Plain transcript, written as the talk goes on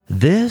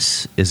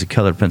This is a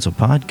Colored Pencil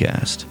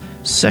Podcast,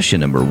 session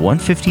number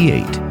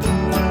 158.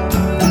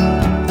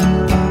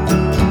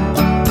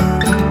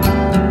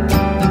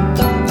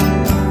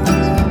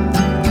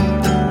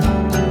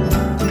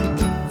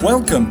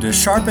 Welcome to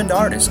Sharpened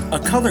Artist, a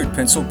Colored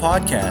Pencil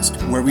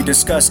Podcast, where we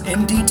discuss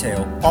in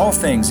detail all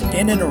things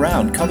in and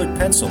around colored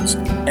pencils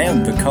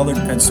and the colored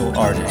pencil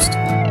artist.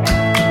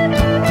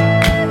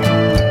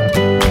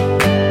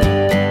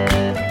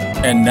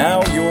 And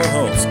now your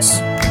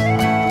hosts,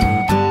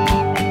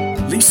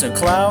 Lisa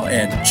Clow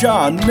and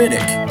John Middick.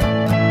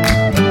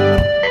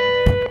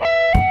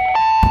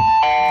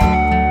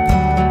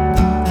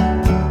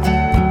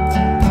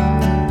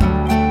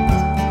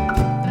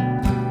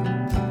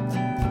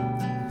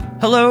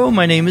 Hello,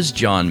 my name is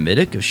John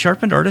Middick of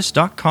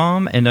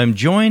SharpenedArtist.com, and I'm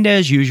joined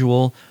as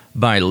usual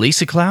by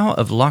Lisa Clow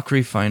of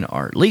Lachri Fine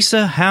Art.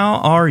 Lisa, how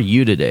are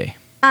you today?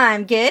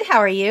 I'm good. How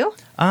are you?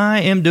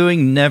 I am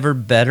doing never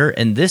better,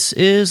 and this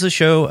is a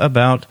show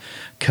about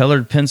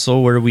colored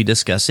pencil where we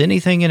discuss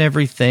anything and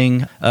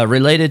everything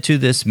related to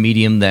this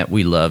medium that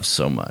we love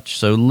so much.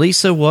 So,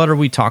 Lisa, what are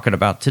we talking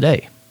about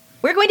today?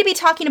 We're going to be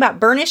talking about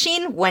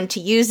burnishing, when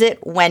to use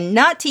it, when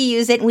not to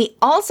use it. And we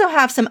also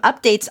have some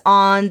updates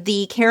on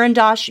the Caran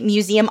d'Ache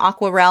Museum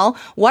Aquarelle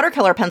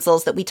watercolor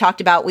pencils that we talked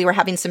about. We were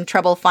having some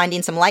trouble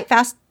finding some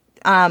Lightfast,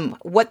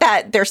 what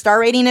their star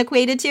rating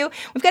equated to.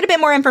 We've got a bit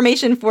more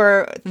information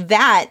for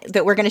that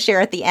we're going to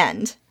share at the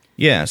end.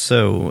 Yeah,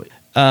 so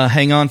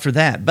hang on for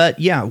that. But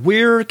yeah,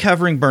 we're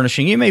covering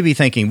burnishing. You may be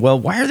thinking, well,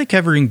 why are they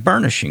covering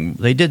burnishing?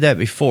 They did that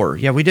before.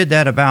 Yeah, we did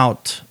that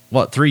about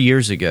 3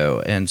 years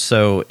ago. And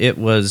so it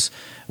was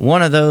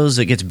one of those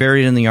that gets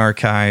buried in the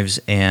archives,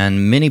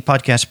 and many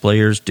podcast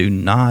players do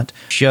not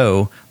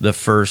show the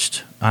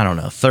first,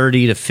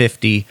 30 to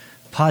 50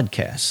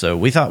 podcasts. So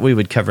we thought we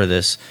would cover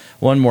this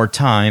one more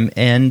time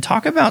and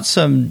talk about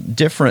some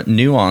different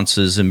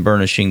nuances in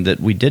burnishing that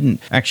we didn't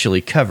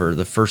actually cover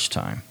the first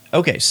time.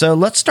 Okay, so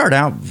let's start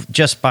out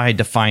just by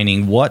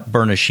defining what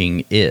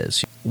burnishing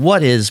is.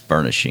 What is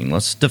burnishing?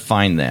 Let's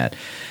define that.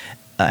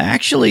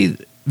 Actually,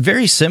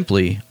 very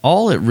simply,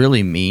 all it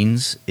really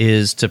means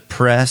is to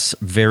press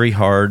very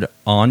hard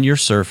on your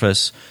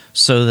surface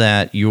so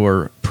that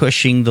you're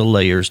pushing the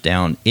layers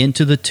down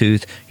into the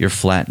tooth, you're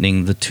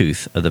flattening the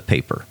tooth of the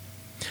paper.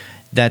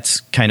 That's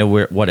kind of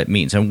what it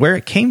means. And where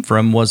it came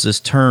from was this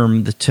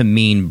term to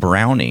mean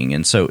browning.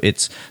 And so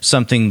it's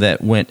something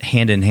that went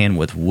hand in hand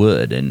with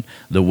wood and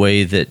the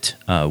way that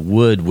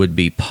wood would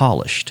be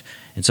polished.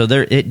 And so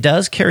it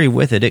does carry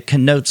with it, it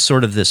connotes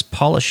sort of this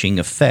polishing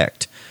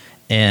effect.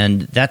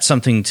 And that's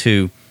something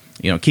to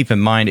keep in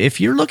mind. If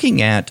you're looking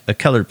at a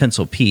colored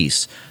pencil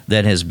piece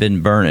that has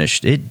been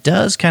burnished, it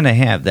does kind of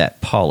have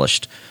that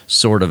polished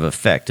sort of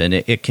effect, and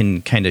it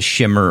can kind of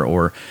shimmer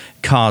or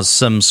cause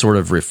some sort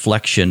of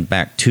reflection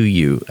back to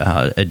you,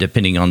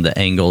 depending on the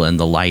angle and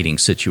the lighting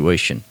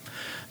situation.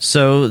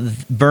 So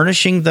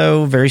burnishing,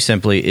 though, very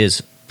simply,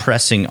 is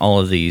pressing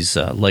all of these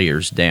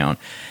layers down.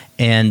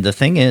 And the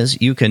thing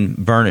is, you can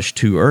burnish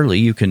too early.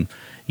 You can,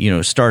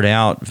 start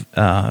out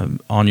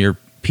on your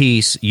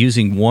piece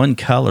using one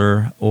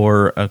color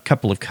or a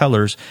couple of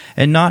colors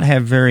and not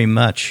have very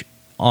much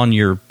on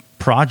your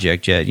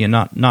project yet,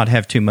 not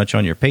have too much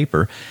on your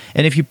paper.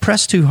 And if you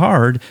press too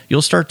hard,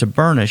 you'll start to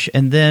burnish.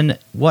 And then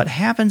what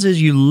happens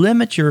is you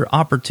limit your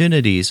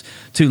opportunities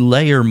to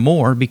layer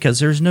more because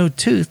there's no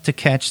tooth to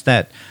catch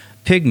that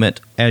pigment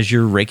as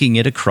you're raking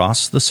it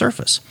across the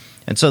surface.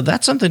 And so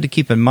that's something to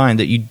keep in mind,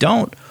 that you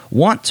don't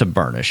want to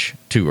burnish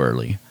too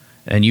early.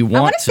 And you want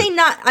I want to say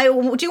I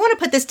do want to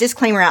put this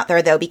disclaimer out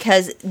there, though,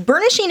 because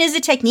burnishing is a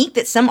technique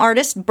that some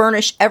artists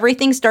burnish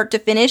everything start to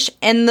finish,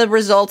 and the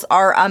results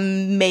are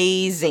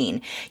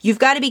amazing. You've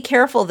got to be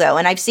careful, though.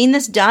 And I've seen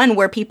this done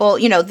where people,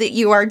 that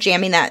you are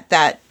jamming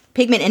that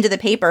pigment into the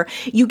paper.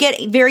 You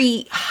get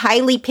very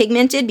highly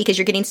pigmented because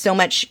you're getting so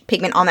much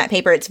pigment on that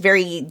paper. It's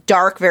very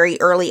dark very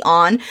early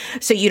on,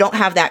 so you don't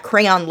have that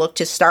crayon look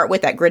to start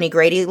with, that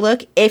gritty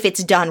look, if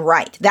it's done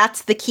right.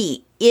 That's the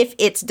key. If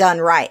it's done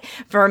right.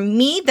 For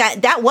me,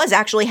 that was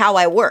actually how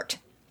I worked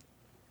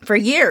for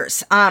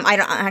years.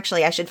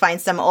 I should find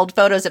some old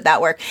photos of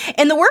that work.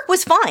 And the work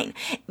was fine,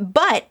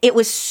 but it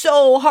was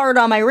so hard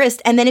on my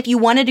wrist. And then if you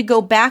wanted to go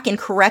back and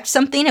correct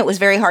something, it was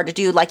very hard to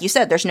do. Like you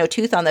said, there's no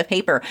tooth on the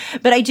paper.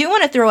 But I do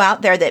want to throw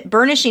out there that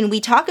burnishing, we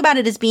talk about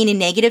it as being a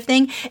negative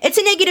thing. It's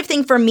a negative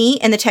thing for me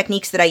and the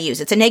techniques that I use.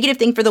 It's a negative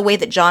thing for the way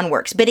that John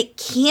works, but it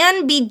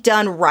can be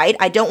done right.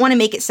 I don't want to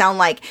make it sound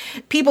like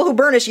people who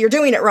burnish, you're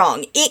doing it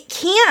wrong. It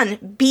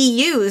can be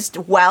used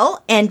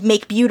well and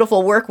make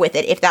beautiful work with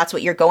it if that's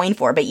what you're going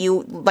for. But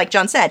you, like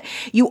John said,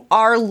 you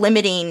are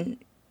limiting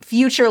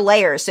future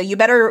layers. So you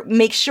better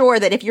make sure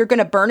that if you're going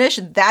to burnish,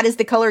 that is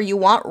the color you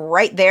want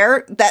right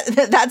there.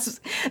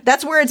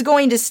 That's where it's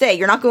going to stay.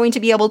 You're not going to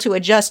be able to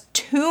adjust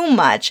too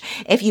much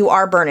if you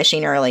are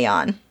burnishing early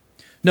on.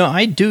 No,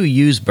 I do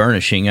use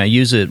burnishing. I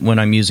use it when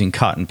I'm using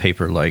cotton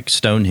paper like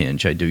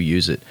Stonehenge. I do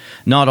use it.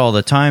 Not all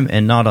the time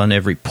and not on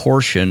every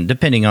portion,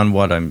 depending on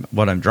what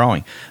I'm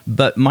drawing.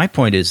 But my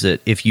point is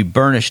that if you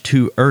burnish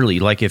too early,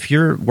 like if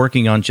you're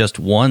working on just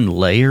one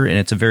layer and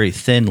it's a very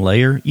thin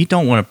layer, you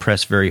don't want to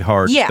press very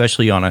hard,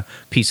 especially on a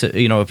piece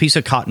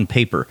of cotton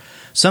paper.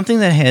 Something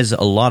that has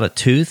a lot of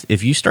tooth,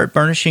 if you start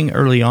burnishing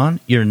early on,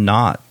 you're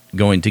not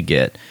going to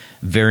get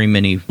very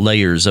many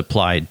layers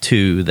applied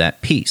to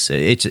that piece.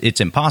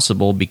 It's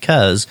impossible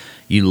because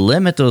you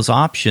limit those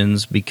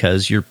options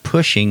because you're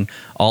pushing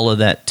all of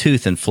that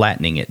tooth and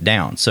flattening it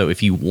down. So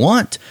if you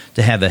want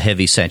to have a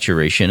heavy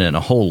saturation and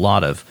a whole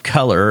lot of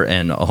color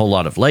and a whole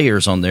lot of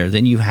layers on there,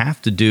 then you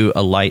have to do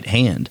a light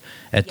hand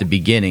at the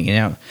beginning.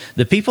 Now,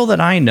 the people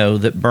that I know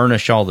that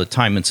burnish all the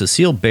time, and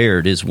Cecile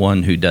Baird is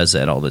one who does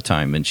that all the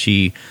time, and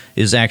she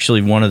is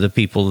actually one of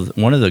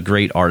the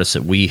great artists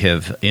that we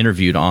have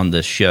interviewed on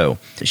this show.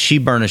 She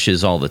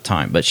burnishes all the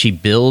time, but she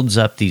builds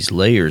up these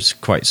layers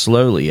quite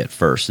slowly at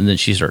first, and then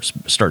she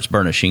starts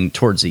burnishing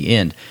towards the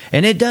end.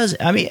 And it does,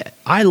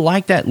 I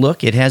like that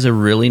look. It has a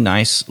really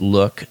nice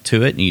look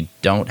to it, and you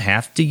don't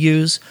have to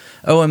use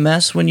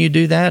OMS when you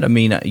do that.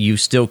 You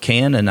still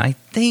can, and I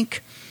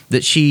think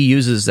that she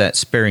uses that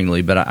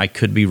sparingly, but I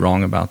could be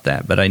wrong about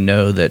that. But I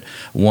know that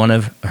one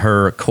of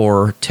her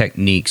core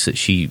techniques that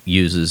she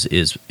uses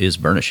is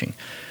burnishing.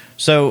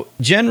 So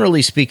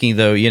generally speaking,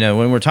 though,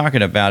 when we're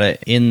talking about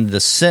it, in the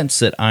sense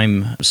that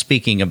I'm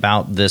speaking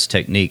about this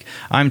technique,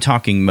 I'm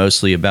talking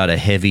mostly about a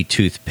heavy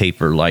tooth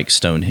paper like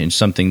Stonehenge,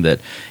 something that,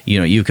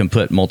 you can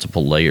put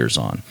multiple layers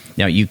on.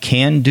 Now, you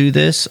can do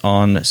this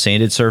on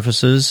sanded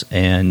surfaces,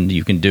 and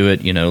you can do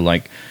it,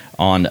 like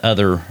on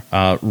other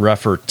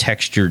rougher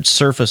textured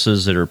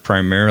surfaces that are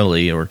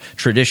primarily or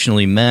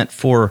traditionally meant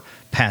for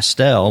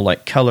pastel,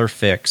 like Color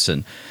Fix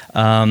and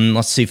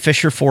let's see,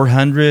 Fisher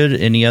 400.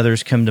 Any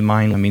others come to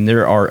mind?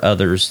 There are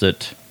others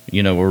that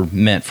were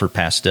meant for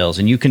pastels,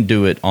 and you can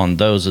do it on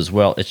those as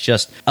well. It's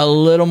just a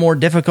little more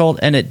difficult,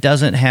 and it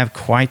doesn't have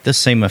quite the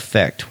same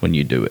effect when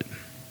you do it.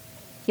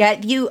 Yeah,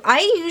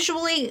 I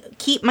usually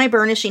keep my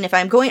burnishing if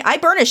I'm going. I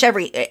burnish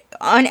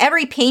on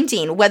every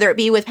painting, whether it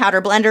be with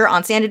powder blender,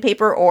 on sanded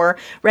paper, or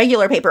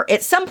regular paper.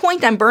 At some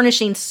point, I'm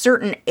burnishing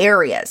certain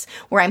areas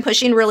where I'm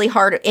pushing really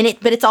hard in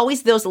it, but it's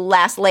always those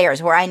last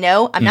layers where I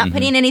know I'm not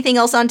putting anything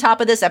else on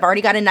top of this. I've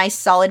already got a nice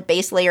solid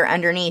base layer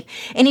underneath.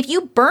 And if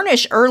you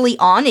burnish early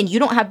on and you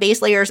don't have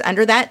base layers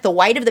under that, the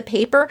white of the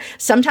paper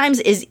sometimes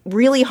is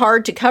really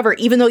hard to cover,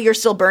 even though you're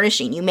still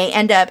burnishing. You may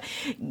end up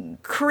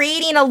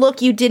creating a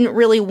look you didn't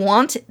really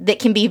want that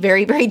can be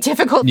very, very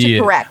difficult to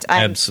correct.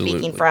 I'm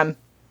speaking from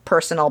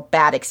personal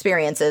bad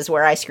experiences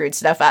where I screwed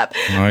stuff up.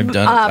 I've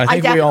done. I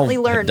think we all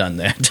have done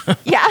that.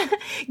 Yeah,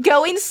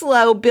 going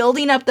slow,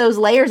 building up those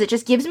layers, it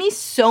just gives me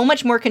so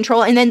much more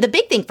control. And then the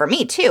big thing for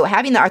me too,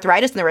 having the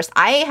arthritis in the wrist,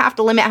 I have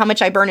to limit how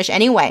much I burnish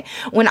anyway.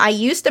 When I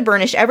used to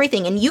burnish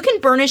everything, and you can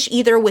burnish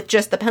either with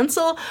just the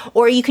pencil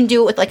or you can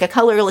do it with like a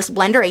colorless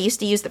blender. I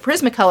used to use the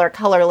Prismacolor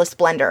colorless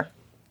blender.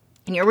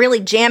 And you're really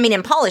jamming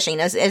and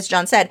polishing, as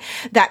John said,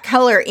 that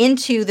color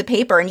into the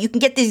paper. And you can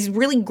get these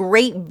really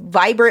great,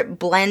 vibrant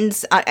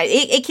blends.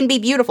 It can be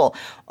beautiful.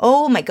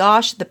 Oh my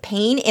gosh, the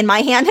pain in my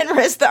hand and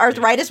wrist, the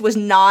arthritis was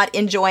not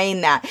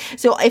enjoying that.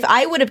 So if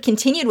I would have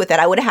continued with it,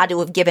 I would have had to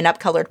have given up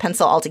colored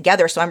pencil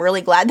altogether. So I'm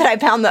really glad that I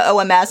found the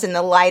OMS and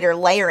the lighter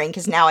layering,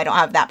 because now I don't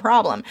have that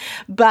problem.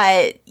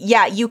 But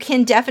yeah, you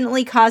can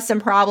definitely cause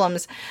some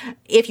problems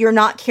if you're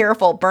not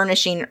careful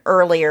burnishing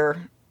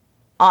earlier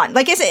on.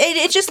 Like I said,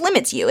 it just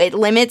limits you. It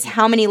limits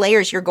how many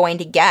layers you're going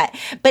to get.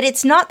 But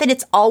it's not that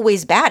it's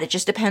always bad. It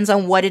just depends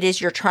on what it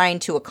is you're trying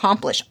to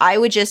accomplish. I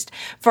would just,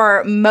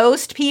 for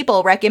most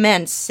people,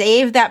 recommend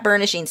save that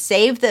burnishing,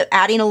 save the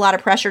adding a lot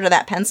of pressure to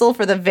that pencil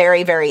for the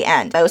very, very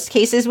end. Most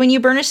cases when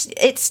you burnish,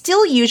 it's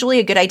still usually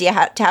a good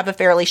idea to have a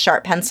fairly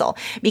sharp pencil,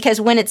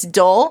 because when it's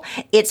dull,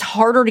 it's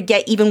harder to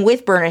get, even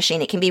with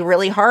burnishing. It can be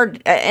really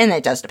hard, and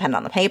it does depend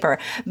on the paper,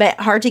 but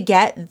hard to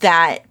get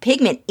that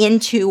pigment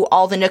into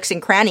all the nooks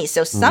and crannies.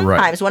 So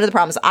sometimes one of the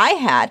problems I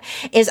had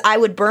is I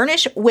would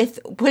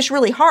push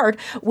really hard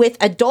with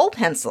a dull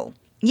pencil.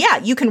 Yeah,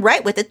 you can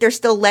write with it. There's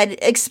still lead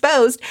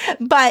exposed,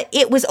 but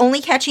it was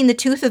only catching the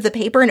tooth of the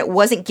paper and it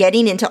wasn't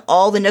getting into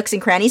all the nooks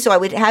and crannies. So I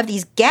would have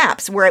these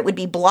gaps where it would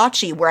be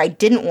blotchy, where I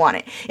didn't want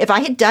it. If I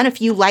had done a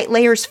few light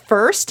layers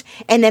first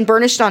and then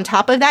burnished on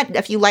top of that,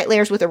 a few light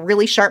layers with a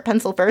really sharp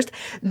pencil first,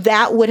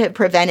 that would have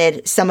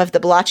prevented some of the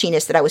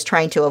blotchiness that I was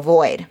trying to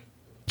avoid.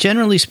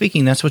 Generally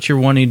speaking, that's what you're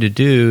wanting to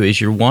do, is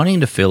you're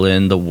wanting to fill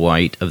in the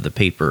white of the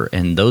paper,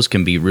 and those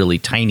can be really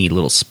tiny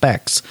little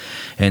specks.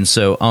 And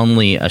so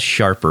only a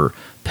sharper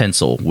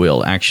pencil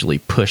will actually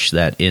push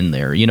that in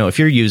there. You know, if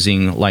you're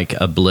using like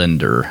a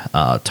blender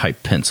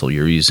type pencil,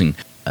 you're using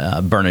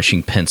a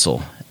burnishing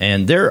pencil,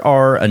 and there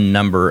are a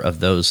number of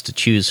those to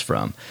choose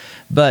from.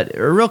 But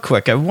real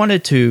quick, I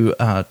wanted to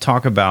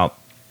talk about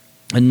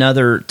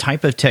another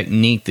type of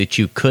technique that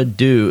you could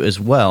do as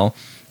well,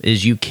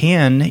 is you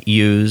can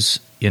use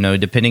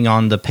depending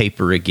on the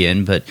paper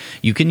again, but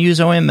you can use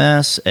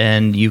OMS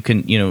and you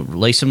can,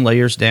 lay some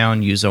layers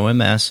down, use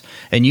OMS,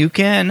 and you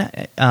can,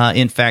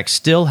 in fact,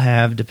 still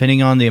have,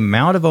 depending on the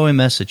amount of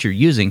OMS that you're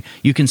using,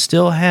 you can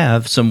still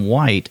have some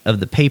white of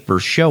the paper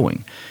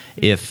showing,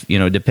 if,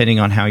 depending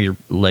on how you're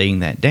laying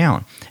that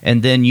down.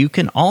 And then you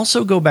can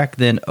also go back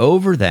then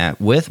over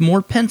that with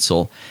more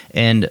pencil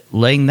and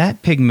laying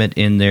that pigment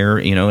in there,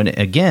 and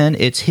again,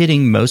 it's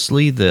hitting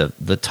mostly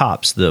the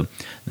tops,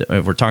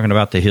 if we're talking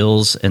about the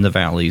hills and the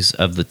valleys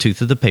of the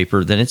tooth of the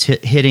paper, then it's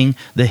hitting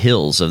the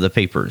hills of the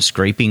paper,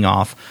 scraping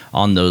off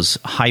on those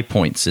high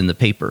points in the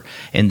paper.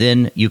 And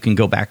then you can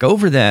go back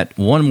over that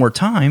one more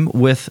time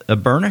with a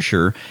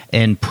burnisher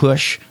and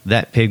push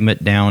that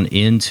pigment down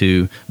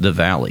into the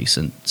valleys.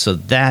 And so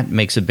that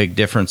makes a big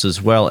difference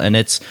as well. And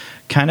it's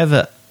kind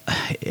of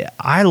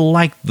I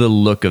like the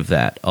look of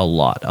that a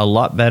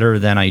lot better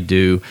than I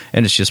do,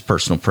 and it's just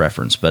personal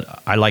preference,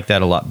 but I like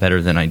that a lot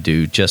better than I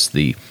do just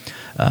the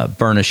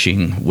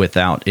burnishing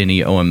without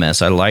any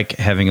OMS. I like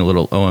having a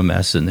little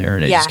OMS in there,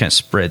 and it just kind of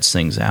spreads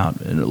things out,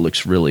 and it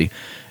looks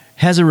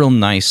has a real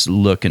nice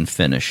look and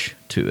finish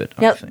to it.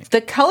 Now,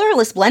 the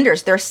colorless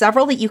blenders, there are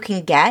several that you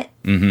can get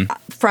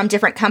from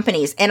different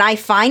companies, and I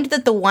find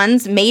that the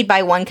ones made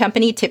by one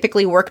company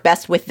typically work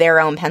best with their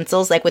own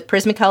pencils. Like with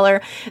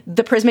Prismacolor,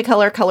 the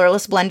Prismacolor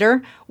colorless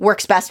blender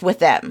works best with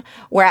them,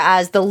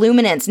 whereas the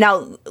Luminance,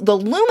 now the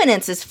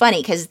Luminance is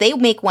funny because they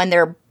make one,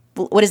 the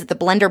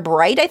Blender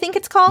Bright, I think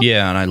it's called?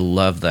 Yeah, and I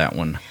love that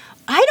one.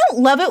 I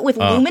don't love it with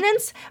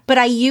Luminance, but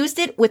I used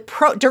it with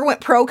Derwent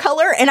Pro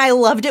Color, and I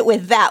loved it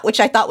with that, which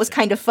I thought was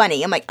kind of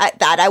funny. I'm like,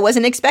 that I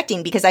wasn't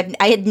expecting, because I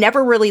had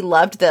never really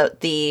loved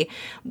the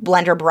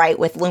Blender Bright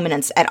with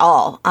Luminance at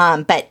all.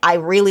 But I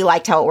really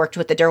liked how it worked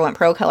with the Derwent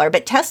Pro Color.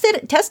 But test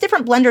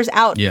different blenders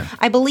out. Yeah.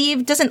 I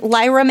believe, doesn't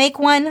Lyra make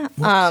one?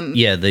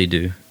 Yeah, they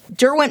do.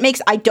 Derwent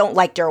makes, I don't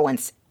like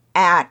Derwent's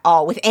at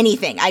all with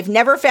anything. I've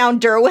never found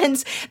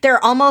Derwent's.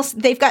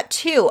 They've got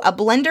two, a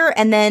blender,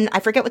 and then I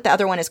forget what the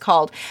other one is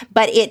called,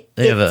 but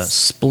they have a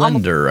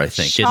Splendor, I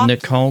think, isn't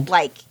it called?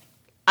 Like,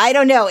 I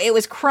don't know. It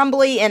was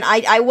crumbly, and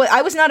I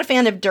was not a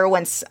fan of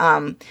Derwent's,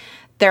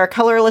 their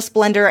colorless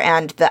blender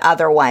and the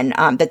other one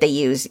that they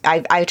use.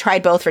 I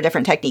tried both for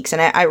different techniques,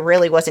 and I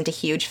really wasn't a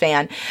huge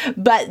fan,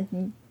 but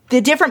the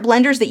different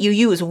blenders that you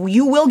use,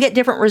 you will get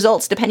different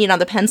results depending on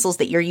the pencils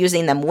that you're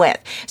using them with.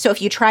 So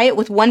if you try it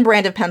with one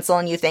brand of pencil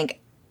and you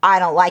think, I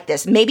don't like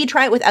this, maybe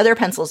try it with other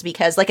pencils,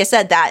 because like I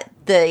said, that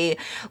the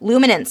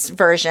Luminance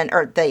version,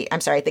 or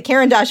the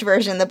Caran d'Ache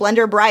version, the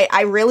Blender Bright,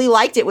 I really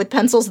liked it with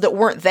pencils that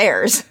weren't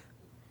theirs.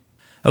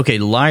 Okay,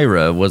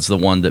 Lyra was the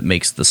one that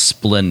makes the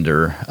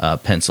Splendor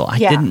pencil. I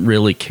didn't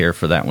really care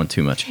for that one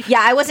too much. Yeah,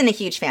 I wasn't a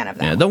huge fan of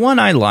that. Yeah, the one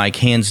I like,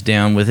 hands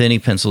down, with any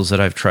pencils that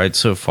I've tried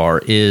so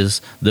far,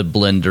 is the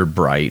Blender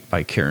Bright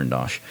by Caran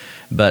d'Ache.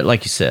 But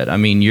like you said, I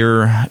mean,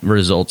 your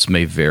results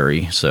may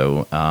vary,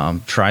 so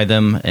try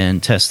them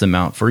and test them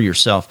out for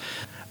yourself.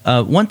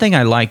 One thing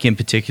I like in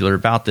particular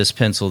about this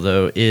pencil,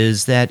 though,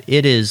 is that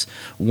it is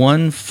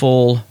one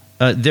full,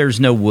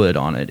 there's no wood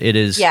on it. It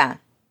is... Yeah.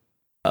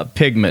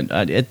 Pigment.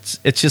 It's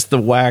just the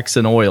wax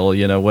and oil,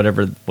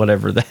 whatever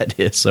that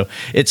is. So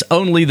it's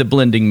only the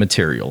blending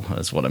material.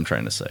 That's what I'm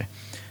trying to say.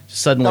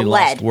 Suddenly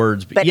lost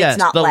words. But yes, it's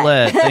not the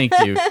lead. Thank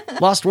you.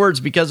 Lost words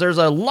because there's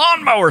a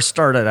lawnmower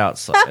started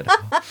outside.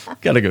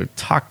 Got to go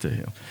talk to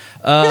him.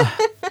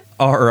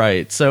 All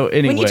right. So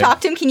anyway, when you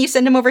talk to him, can you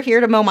send him over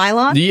here to mow my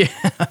lawn? Yeah,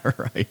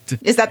 right.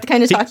 Is that the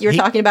kind of talk you were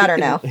talking about, or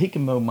no? He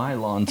can mow my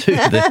lawn too.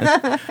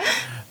 Then.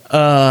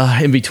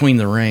 In between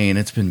the rain,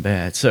 it's been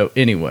bad. So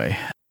anyway.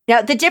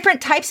 Now, the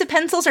different types of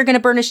pencils are going to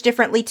burnish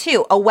differently,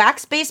 too. A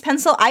wax-based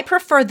pencil, I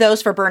prefer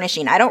those for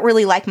burnishing. I don't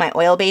really like my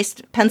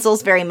oil-based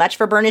pencils very much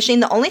for burnishing.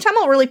 The only time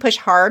I'll really push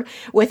hard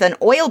with an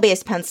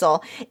oil-based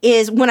pencil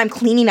is when I'm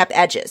cleaning up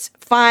edges.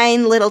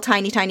 Fine, little,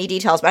 tiny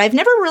details. But I've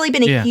never really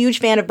been a huge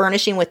fan of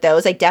burnishing with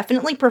those. I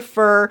definitely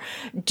prefer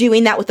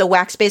doing that with the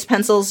wax-based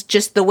pencils,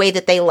 just the way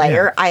that they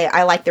layer. Yeah.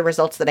 I like the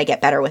results that I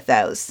get better with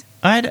those.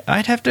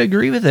 I'd have to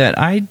agree with that.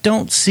 I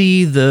don't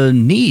see the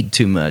need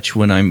too much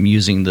when I'm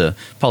using the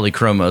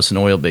polychromos and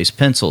oil-based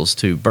pencils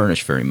to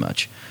burnish very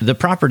much. The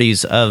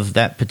properties of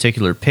that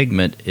particular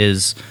pigment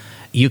is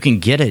you can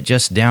get it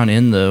just down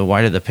in the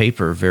white of the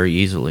paper very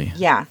easily.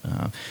 Yeah.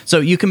 So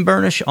you can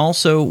burnish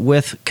also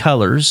with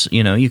colors.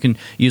 You can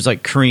use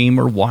like cream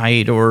or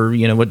white or,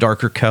 a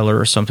darker color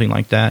or something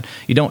like that.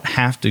 You don't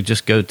have to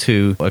just go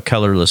to a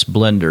colorless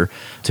blender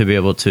to be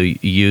able to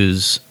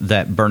use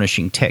that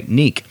burnishing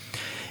technique.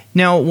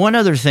 Now, one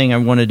other thing I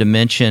wanted to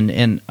mention,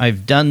 and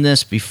I've done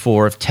this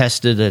before, I've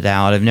tested it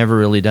out. I've never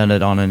really done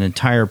it on an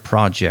entire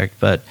project,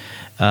 but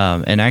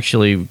and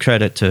actually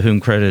credit to whom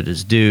credit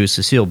is due.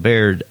 Cecile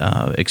Baird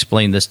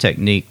explained this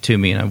technique to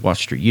me, and I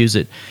watched her use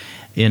it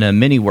in a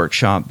mini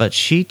workshop. But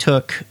she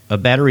took a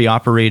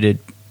battery-operated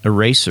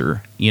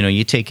eraser.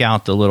 You take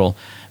out the little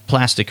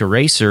plastic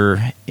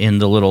eraser in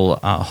the little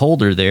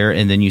holder there,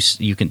 and then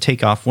you can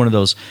take off one of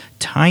those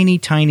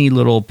tiny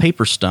little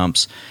paper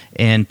stumps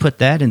and put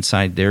that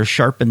inside there,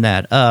 sharpen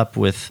that up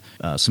with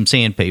some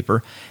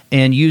sandpaper,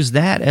 and use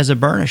that as a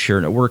burnisher,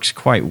 and it works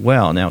quite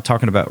well. Now,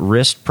 talking about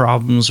wrist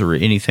problems or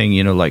anything,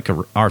 like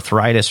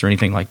arthritis or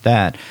anything like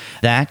that,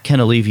 that can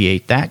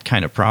alleviate that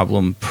kind of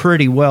problem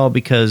pretty well,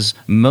 because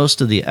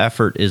most of the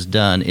effort is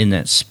done in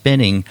that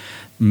spinning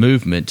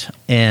movement,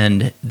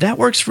 and that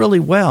works really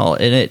well,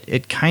 and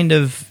it kind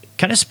of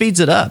speeds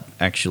it up,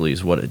 actually,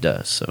 is what it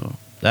does. So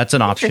that's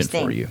an option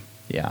for you.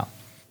 Yeah.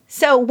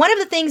 So one of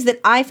the things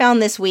that I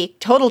found this week,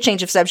 total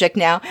change of subject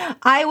now,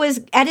 I was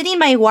editing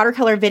my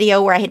watercolor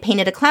video where I had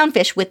painted a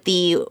clownfish with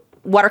the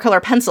watercolor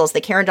pencils,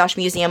 the Caran d'Ache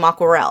Museum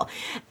Aquarelle.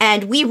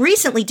 And we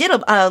recently did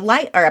a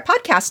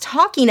podcast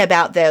talking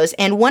about those.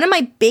 And one of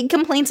my big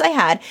complaints I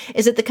had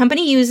is that the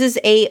company uses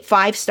a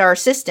 5-star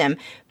system,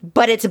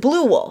 but it's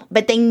blue wool.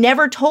 But they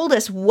never told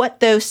us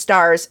what those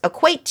stars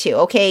equate to.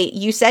 Okay,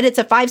 you said it's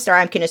a 5-star.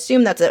 I can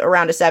assume that's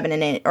around a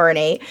 7 or an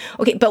 8.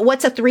 Okay, but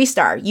what's a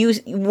 3-star?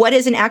 What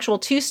is an actual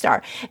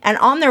 2-star? And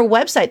on their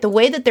website, the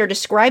way that they're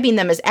describing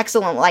them is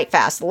excellent light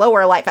fast,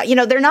 lower light fast.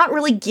 They're not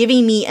really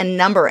giving me a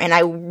number,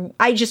 and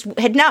I just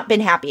had not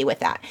been happy with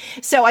that.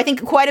 So I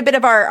think quite a bit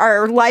of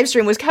our live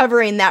stream was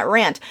covering that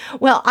rant.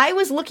 Well, I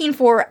was looking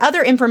for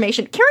other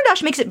information. Caran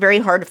d'Ache makes it very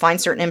hard to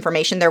find certain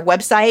information. Their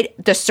website,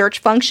 the search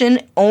function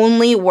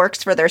only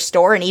works for their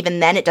store, and even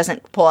then it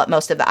doesn't pull up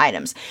most of the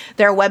items.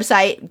 Their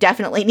website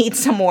definitely needs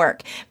some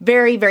work.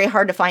 Very, very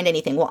hard to find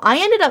anything. Well, I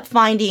ended up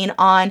finding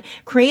on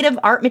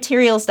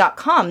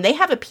creativeartmaterials.com, they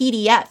have a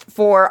PDF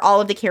for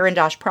all of the Caran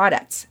d'Ache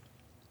products.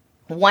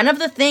 One of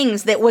the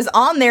things that was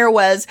on there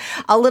was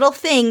a little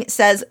thing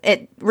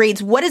it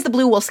reads, what is the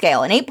blue wool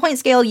scale? An 8-point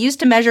scale used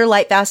to measure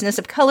light fastness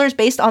of colors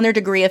based on their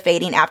degree of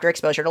fading after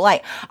exposure to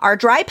light. Our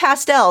dry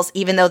pastels,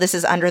 even though this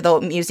is under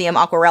the Museum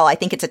Aquarelle, I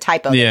think it's a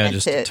typo. Yeah,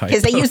 just a typo.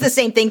 Because they use the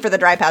same thing for the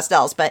dry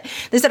pastels. But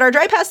they said our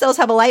dry pastels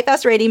have a light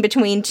fast rating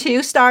between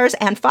 2 stars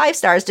and 5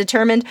 stars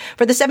determined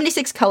for the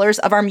 76 colors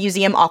of our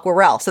Museum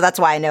Aquarelle. So that's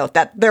why I know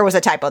that there was a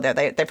typo there.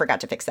 They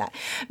forgot to fix that.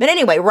 But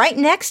anyway, right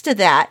next to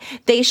that,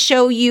 they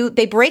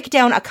break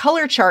down a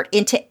color chart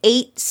into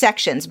 8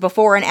 sections,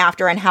 before and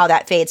after, and how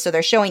that fades. So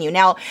they're showing you.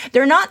 Now,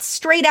 they're not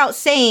straight out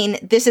saying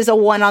this is a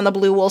 1 on the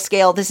blue wool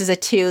scale, this is a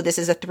 2, this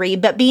is a 3,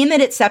 but being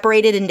that it's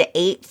separated into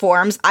 8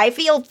 forms, I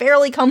feel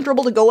fairly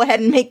comfortable to go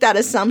ahead and make that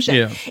assumption.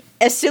 Yeah.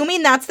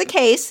 Assuming that's the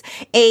case,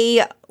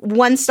 a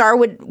 1 star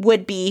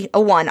would be a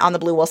 1 on the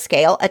blue wool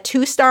scale. A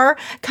 2 star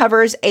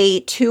covers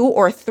a 2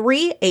 or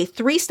 3. A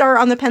 3 star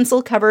on the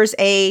pencil covers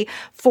a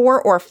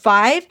 4 or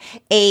 5.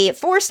 A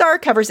 4 star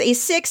covers a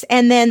 6,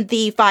 and then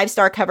the 5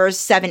 star covers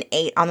 7,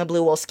 8 on the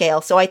blue wool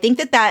scale. So I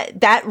think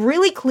that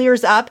really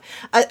clears up,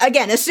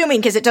 again, assuming,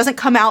 because it doesn't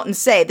come out and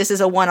say this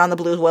is a 1 on the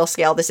blue wool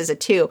scale, this is a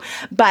 2.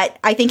 But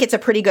I think it's a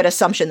pretty good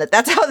assumption that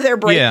that's how they're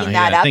breaking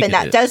that up, and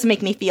that does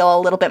make me feel a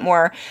little bit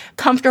more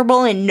comfortable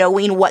in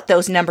knowing what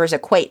those numbers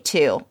equate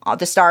to.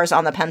 The stars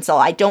on the pencil.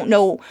 I don't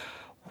know,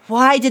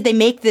 why did they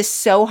make this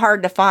so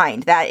hard to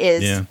find? That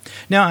is... Yeah.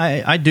 Now,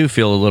 I do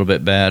feel a little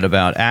bit bad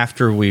about,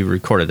 after we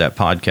recorded that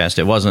podcast,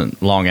 it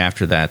wasn't long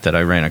after that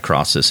I ran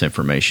across this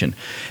information.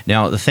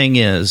 Now, the thing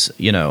is,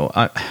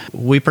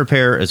 we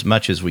prepare as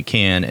much as we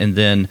can, and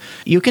then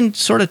you can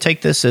sort of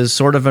take this as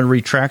sort of a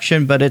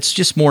retraction, but it's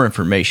just more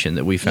information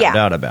that we found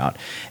out about.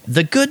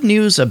 The good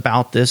news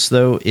about this,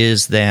 though,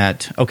 is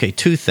that,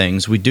 2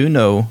 things. We do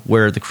know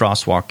where the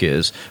crosswalk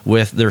is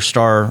with their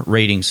star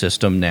rating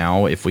system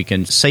now, if we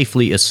can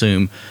safely assume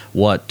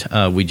what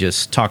we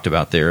just talked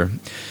about there.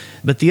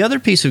 But the other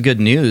piece of good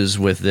news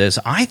with this,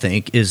 I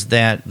think, is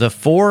that the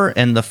 4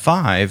 and the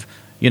 5,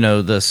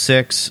 the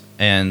 6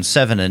 and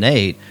 7 and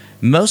 8,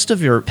 most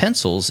of your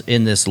pencils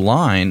in this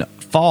line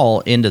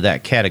fall into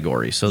that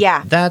category. So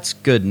that's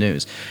good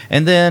news.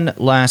 And then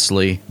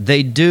lastly,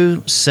 they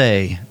do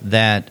say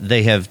that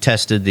they have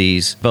tested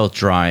these both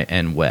dry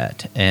and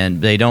wet,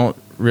 and they don't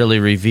really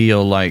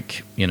reveal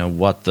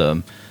what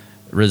the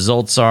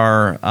results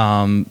are,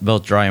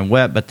 both dry and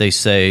wet, but they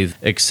say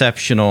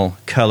exceptional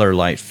color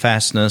light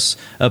fastness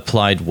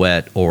applied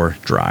wet or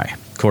dry,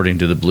 according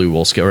to the blue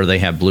wool scale, or they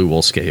have blue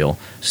wool scale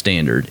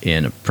standard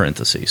in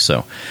parentheses.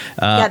 So,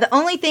 the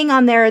only thing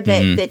on there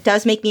that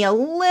does make me a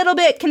little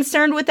bit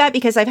concerned with that,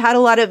 because I've had a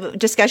lot of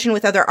discussion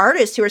with other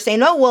artists who are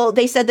saying, oh, well,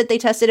 they said that they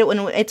tested it when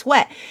it's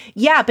wet.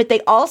 Yeah, but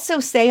they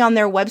also say on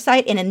their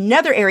website in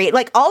another area,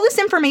 all this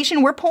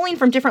information we're pulling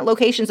from different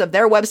locations of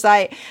their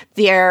website,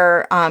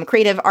 their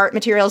Creative Art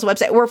Materials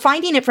website. We're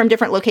finding it from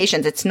different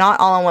locations. It's not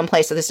all in one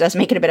place, so this does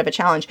make it a bit of a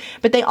challenge.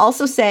 But they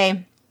also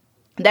say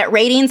that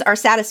ratings are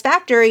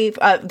satisfactory.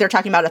 They're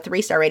talking about a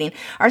 3-star rating,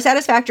 are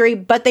satisfactory,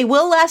 but they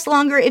will last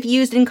longer if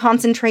used in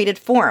concentrated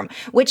form,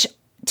 which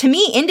to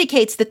me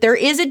indicates that there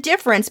is a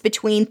difference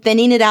between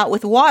thinning it out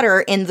with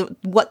water and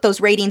what those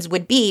ratings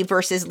would be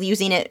versus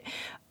using it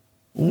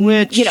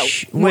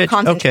Which, more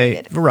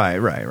concentrated. Okay,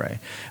 right.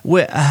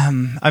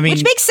 I mean,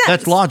 which makes sense.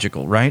 That's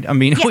logical, right? I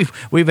mean,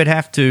 we would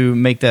have to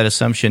make that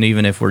assumption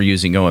even if we're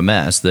using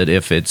OMS, that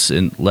if it's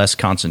in less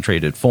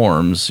concentrated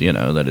forms,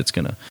 that it's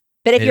going to.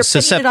 But if you're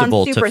putting it on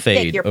super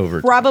thick,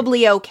 you're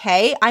probably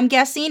okay. I'm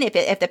guessing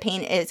if the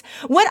paint is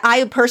what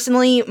I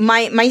personally,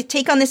 my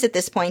take on this at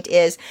this point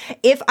is,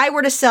 if I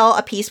were to sell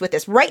a piece with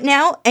this right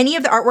now, any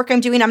of the artwork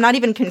I'm doing, I'm not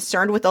even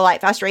concerned with the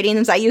Lightfast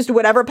ratings. I used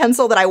whatever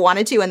pencil that I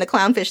wanted to and the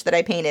clownfish that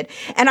I painted,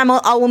 and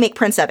I will make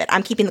prints of it.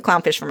 I'm keeping the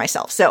clownfish for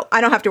myself, so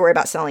I don't have to worry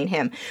about selling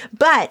him.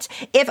 But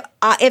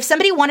if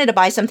somebody wanted to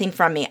buy something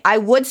from me, I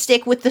would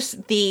stick with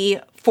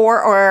the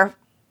 4 or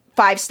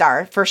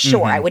 5-star for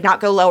sure. I would not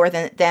go lower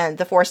than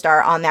the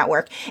 4-star on that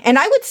work. And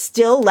I would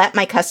still let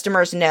my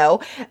customers know,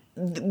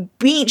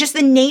 being just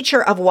the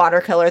nature of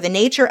watercolor, the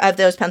nature of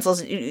those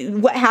pencils,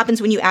 what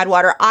happens when you add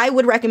water. I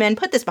would recommend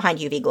put this behind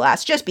UV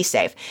glass. Just be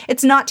safe.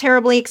 It's not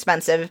terribly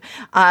expensive.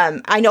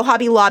 I know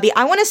Hobby Lobby,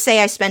 I want to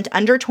say I spent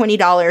under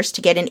 $20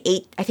 to get I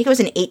think it was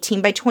an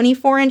 18 by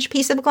 24 inch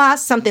piece of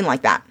glass, something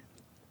like that.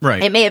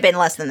 Right. It may have been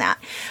less than that,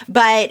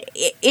 but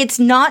it's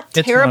not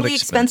terribly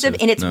expensive,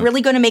 and it's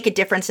really going to make a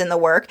difference in the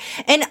work.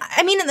 And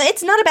I mean,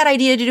 it's not a bad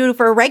idea to do it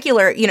for a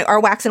regular, our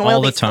wax and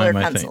oil based colored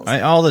pencils.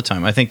 All the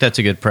time. I think that's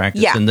a good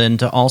practice. Yeah. And then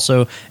to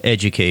also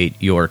educate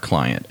your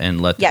client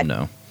and let them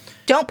know.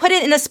 Don't put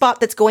it in a spot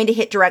that's going to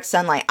hit direct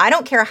sunlight. I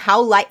don't care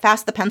how light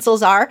fast the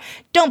pencils are.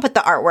 Don't put the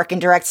artwork in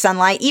direct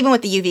sunlight, even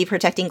with the UV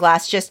protecting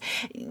glass. Just,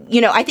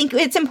 I think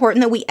it's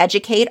important that we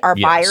educate our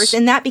buyers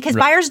in that, because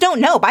buyers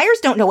don't know. Buyers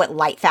don't know what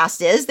light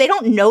fast is. They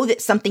don't know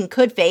that something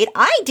could fade.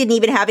 I didn't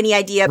even have any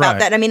idea about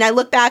that. I mean, I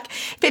look back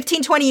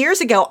 15, 20 years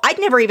ago, I'd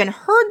never even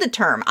heard the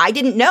term. I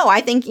didn't know.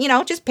 I think,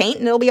 just paint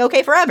and it'll be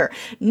okay forever.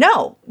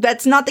 No,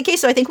 that's not the case.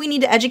 So I think we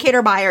need to educate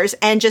our buyers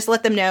and just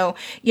let them know,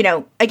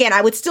 again,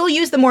 I would still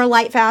use the more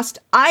light fast.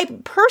 I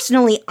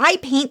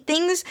paint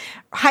things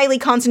highly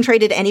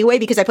concentrated anyway,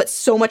 because I put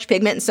so much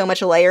pigment and so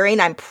much layering.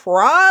 I'm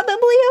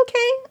probably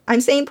okay.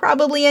 I'm saying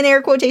probably in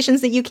air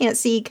quotations that you can't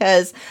see,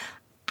 because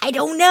I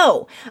don't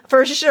know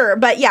for sure.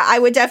 But yeah, I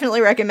would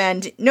definitely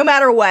recommend, no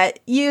matter what,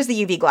 use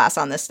the UV glass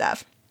on this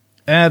stuff.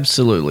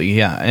 Absolutely,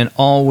 yeah. And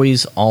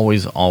always,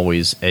 always,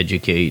 always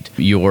educate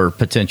your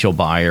potential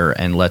buyer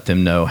and let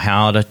them know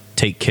how to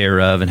take care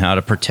of and how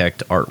to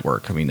protect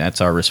artwork. I mean,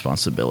 that's our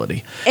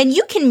responsibility. And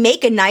you can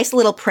make a nice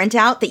little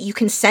printout that you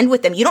can send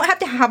with them. You don't have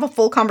to have a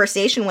full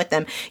conversation with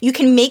them. You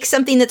can make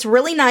something that's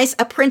really nice,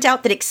 a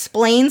printout that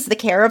explains the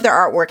care of their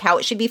artwork, how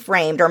it should be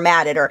framed or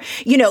matted, or,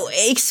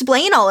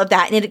 explain all of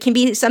that. And it can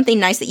be something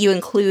nice that you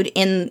include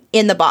in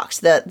the box,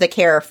 the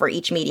care for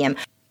each medium.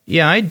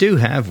 Yeah, I do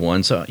have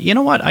one. So you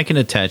know what? I can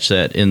attach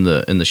that in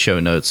the show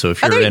notes. So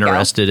if you're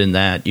interested in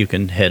that, you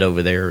can head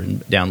over there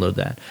and download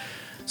that.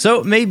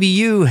 So maybe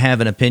you have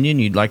an opinion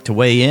you'd like to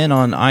weigh in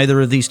on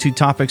either of these two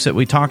topics that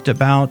we talked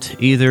about,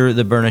 either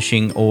the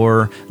burnishing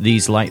or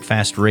these light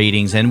fast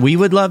ratings, and we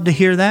would love to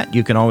hear that.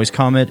 You can always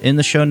comment in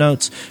the show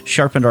notes,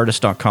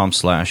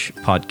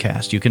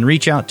 sharpenedartist.com/podcast. You can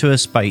reach out to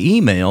us by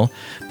email,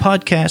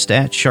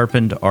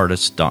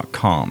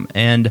 podcast@sharpenedartist.com.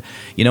 And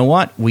you know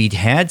what? We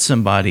had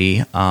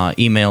somebody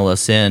email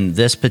us in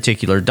this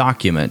particular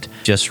document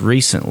just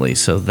recently,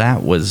 so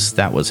that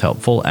was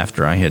helpful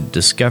after I had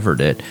discovered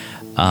it.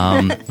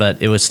 But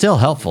it was still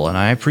helpful, and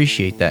I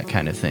appreciate that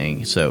kind of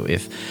thing. So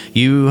if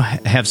you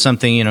have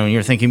something, and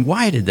you're thinking,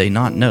 why did they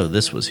not know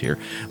this was here?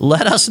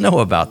 Let us know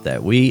about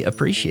that. We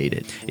appreciate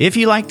it. If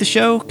you like the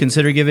show,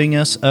 consider giving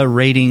us a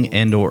rating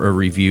and or a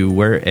review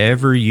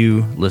wherever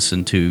you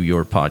listen to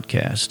your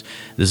podcast.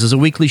 This is a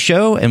weekly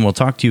show, and we'll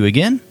talk to you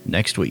again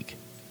next week.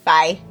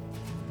 Bye.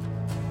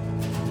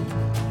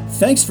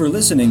 Thanks for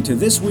listening to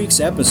this week's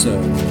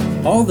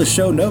episode. All the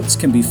show notes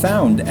can be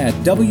found at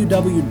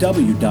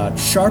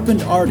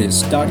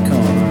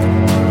www.sharpenedartist.com.